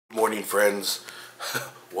morning, friends.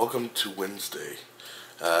 Welcome to Wednesday.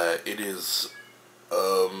 It is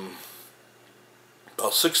about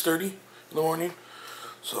 6:30 in the morning,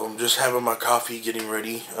 so I'm just having my coffee, getting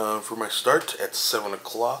ready for my start at 7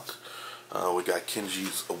 o'clock. We got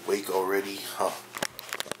Kenji's awake already.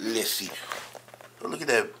 Let's see. Oh, look at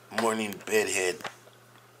that morning bedhead.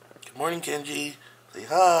 Good morning, Kenji. Say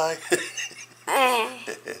hi.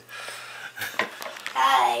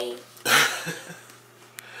 Hi.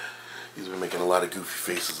 He's been making a lot of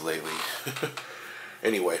goofy faces lately.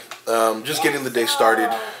 Anyway, just getting the day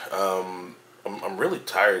started. I'm really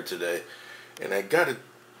tired today, and I got a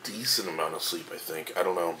decent amount of sleep, I think. I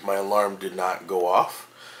don't know. My alarm did not go off,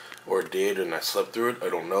 or it did, and I slept through it. I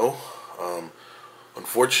don't know.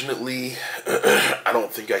 Unfortunately, I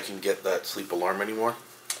don't think I can get that sleep alarm anymore,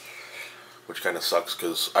 which kind of sucks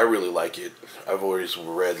because I really like it. I've always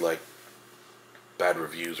read like bad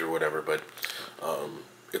reviews or whatever, but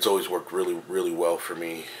it's always worked really well for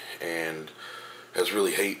me, and has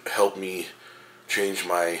really helped me change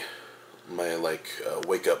my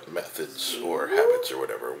wake up methods or habits or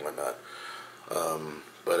whatever and whatnot.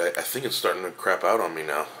 But I think it's starting to crap out on me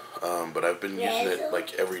now. But I've been using it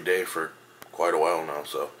like every day for quite a while now,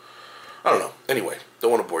 so I don't know. Anyway,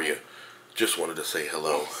 don't want to bore you. Just wanted to say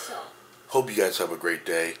hello. Hope you guys have a great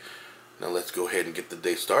day. Now let's go ahead and get the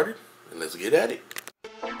day started, and let's get at it.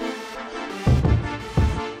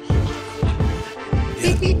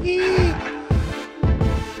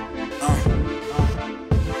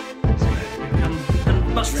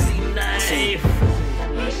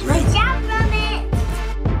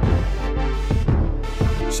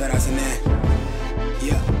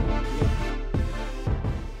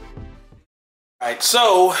 Alright,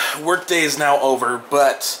 so work day is now over,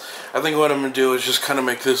 but I think what I'm going to do is just kind of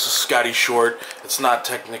make this a Scotty short. It's not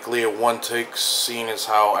technically a one take, seeing as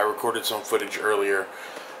how I recorded some footage earlier.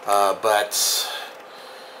 But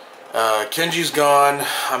Kenji's gone.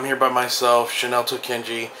 I'm here by myself. Chanel took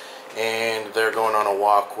Kenji, and they're going on a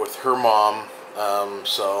walk with her mom.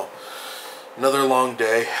 So another long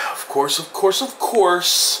day, of course.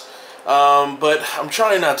 But I'm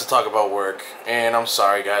trying not to talk about work, and I'm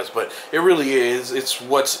sorry, guys, but it really is. It's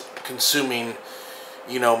what's consuming,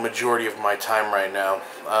 you know, majority of my time right now.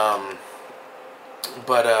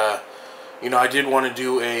 You know, I did want to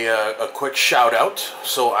do a quick shout out,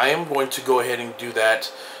 so I am going to go ahead and do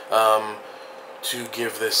that to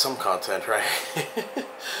give this some content, right?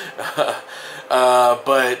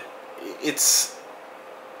 But it's,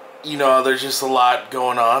 you know, there's just a lot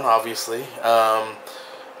going on, obviously.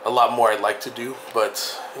 A lot more I'd like to do,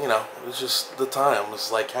 but, you know, it's just the time.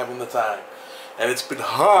 It's like having the time. And it's been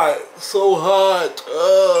hot, so hot.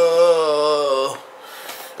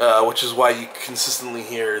 Which is why you consistently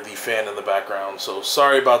hear the fan in the background. So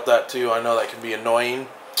sorry about that too. I know that can be annoying,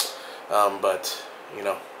 but you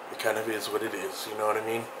know, it kind of is what it is. You know what I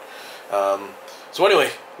mean? So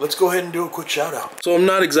anyway, let's go ahead and do a quick shout out. So I'm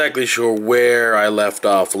not exactly sure where I left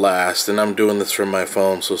off last, and I'm doing this from my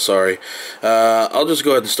phone, so sorry. I'll just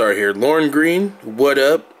go ahead and start here. Lauren Green, what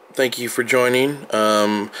up? Thank you for joining.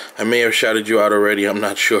 I may have shouted you out already, I'm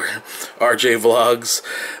not sure. RJ Vlogs,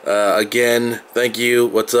 again, thank you.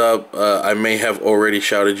 What's up? I may have already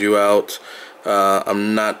shouted you out.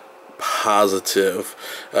 I'm not positive.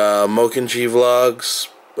 Mokenji Vlogs,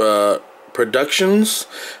 Productions,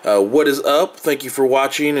 what is up? Thank you for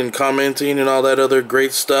watching and commenting and all that other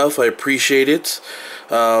great stuff. I appreciate it.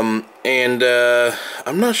 I'm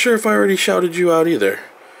not sure if I already shouted you out either.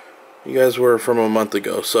 You guys were from a month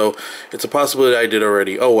ago, so it's a possibility I did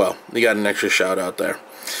already. Oh well, you got an extra shout out there.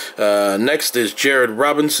 Next is Jared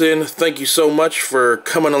Robinson. Thank you so much for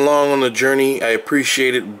coming along on the journey. I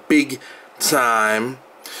appreciate it big time.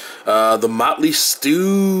 The Motley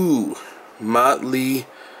Stew.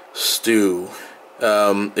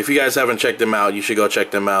 If you guys haven't checked them out, you should go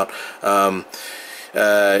check them out.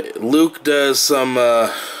 Luke does some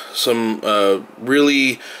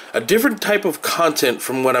really a different type of content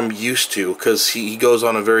from what I'm used to, because he goes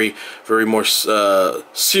on a very more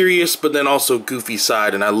serious but then also goofy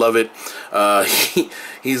side, and I love it.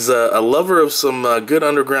 He's a lover of some good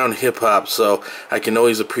underground hip-hop, so I can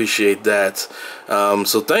always appreciate that.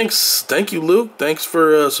 So thank you, Luke. Thanks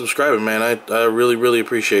for subscribing, man. I really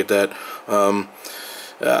appreciate that.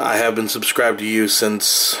 I have been subscribed to you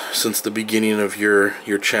since the beginning of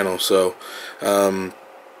your channel, so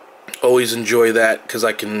always enjoy that, because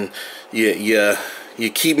I can, you you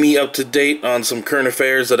keep me up to date on some current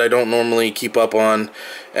affairs that I don't normally keep up on,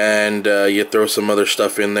 and you throw some other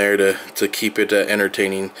stuff in there to keep it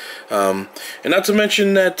entertaining. And not to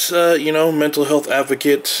mention that, you know, mental health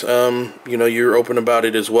advocate, you know, you're open about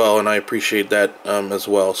it as well, and I appreciate that as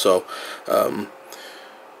well. So,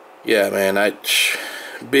 yeah, man,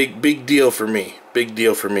 big deal for me. Big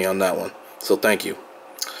deal for me on that one. So thank you.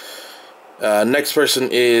 Next person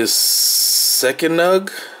is S.K.Y.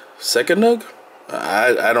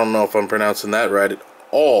 I don't know if I'm pronouncing that right at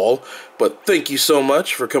all, but thank you so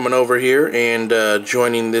much for coming over here and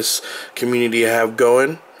joining this community I have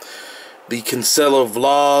going. The Kinsella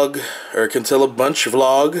vlog, or Kinsella Bunch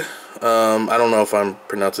vlog. I don't know if I'm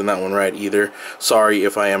pronouncing that one right either. Sorry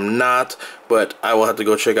if I am not, but I will have to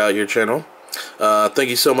go check out your channel. Thank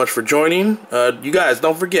you so much for joining. You guys,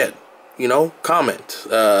 don't forget, you know, comment,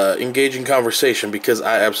 engage in conversation, because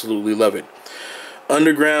I absolutely love it.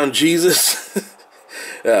 Underground Jesus,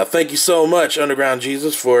 thank you so much, Underground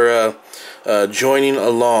Jesus, for joining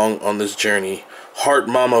along on this journey. Heart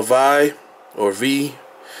Mama Vi, or V,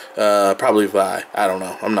 probably Vi, I don't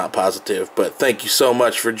know, I'm not positive, but thank you so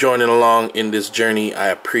much for joining along in this journey. I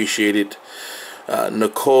appreciate it.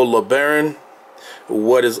 Nicole LeBaron,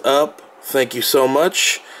 what is up? Thank you so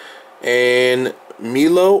much. And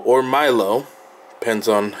Milo, or Milo, depends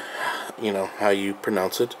on, you know, how you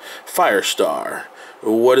pronounce it, Firestar,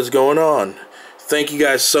 what is going on? Thank you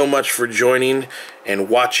guys so much for joining and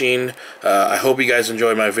watching. I hope you guys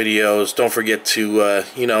enjoy my videos. Don't forget to,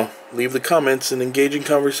 you know, leave the comments and engage in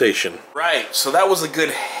conversation. Right, so that was a good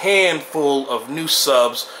handful of new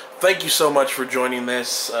subs. Thank you so much for joining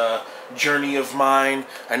this journey of mine.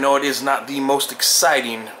 I know it is not the most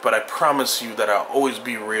exciting, but I promise you that I'll always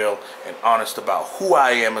be real and honest about who I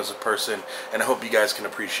am as a person, and I hope you guys can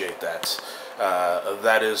appreciate that.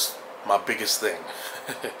 That is my biggest thing.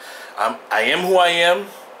 I am who I am.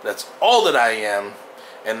 That's all that I am,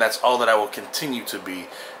 and that's all that I will continue to be.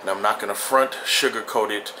 And I'm not going to front, sugarcoat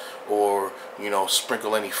it, or, you know,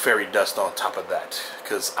 sprinkle any fairy dust on top of that,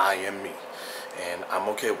 because I am me, and I'm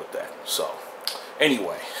okay with that. So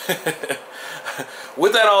anyway,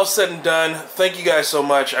 with that all said and done, thank you guys so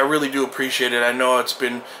much. I really do appreciate it. I know it's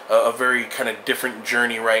been a very kind of different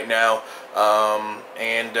journey right now,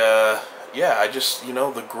 yeah, I just, you know,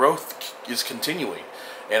 the growth is continuing.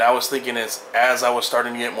 And I was thinking as I was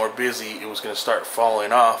starting to get more busy, it was going to start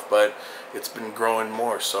falling off, but it's been growing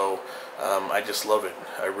more. So I just love it.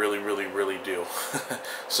 I really, really, really do.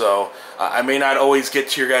 So I may not always get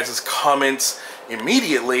to your guys' comments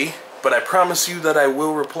immediately, but I promise you that I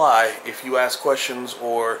will reply if you ask questions,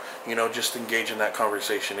 or, you know, just engage in that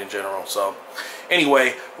conversation in general. So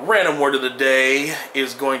anyway, random word of the day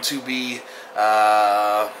is going to be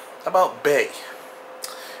about Bay.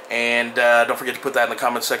 And don't forget to put that in the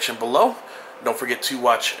comment section below. Don't forget to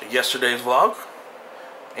watch yesterday's vlog.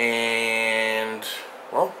 And,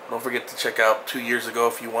 well, don't forget to check out 2 years ago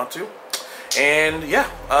if you want to. And, yeah,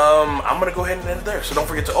 I'm going to go ahead and end it there. So don't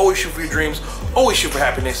forget to always shoot for your dreams. Always shoot for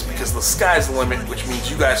happiness, because the sky's the limit, which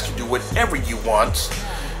means you guys can do whatever you want.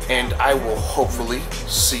 And I will hopefully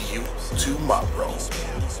see you tomorrow.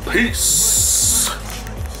 Peace.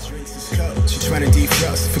 She tryna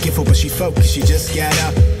defrost, forgetful but she focused, she just got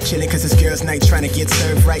up. Chillin' cause it's girls' night, tryna get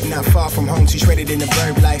served right. Not far from home, she shredded in the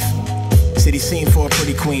verb life. City scene for a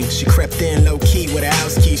pretty queen. She crept in low-key with a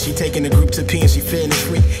house key. She taking the group to pee and she feeling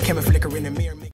free. Camera flicker in the mirror.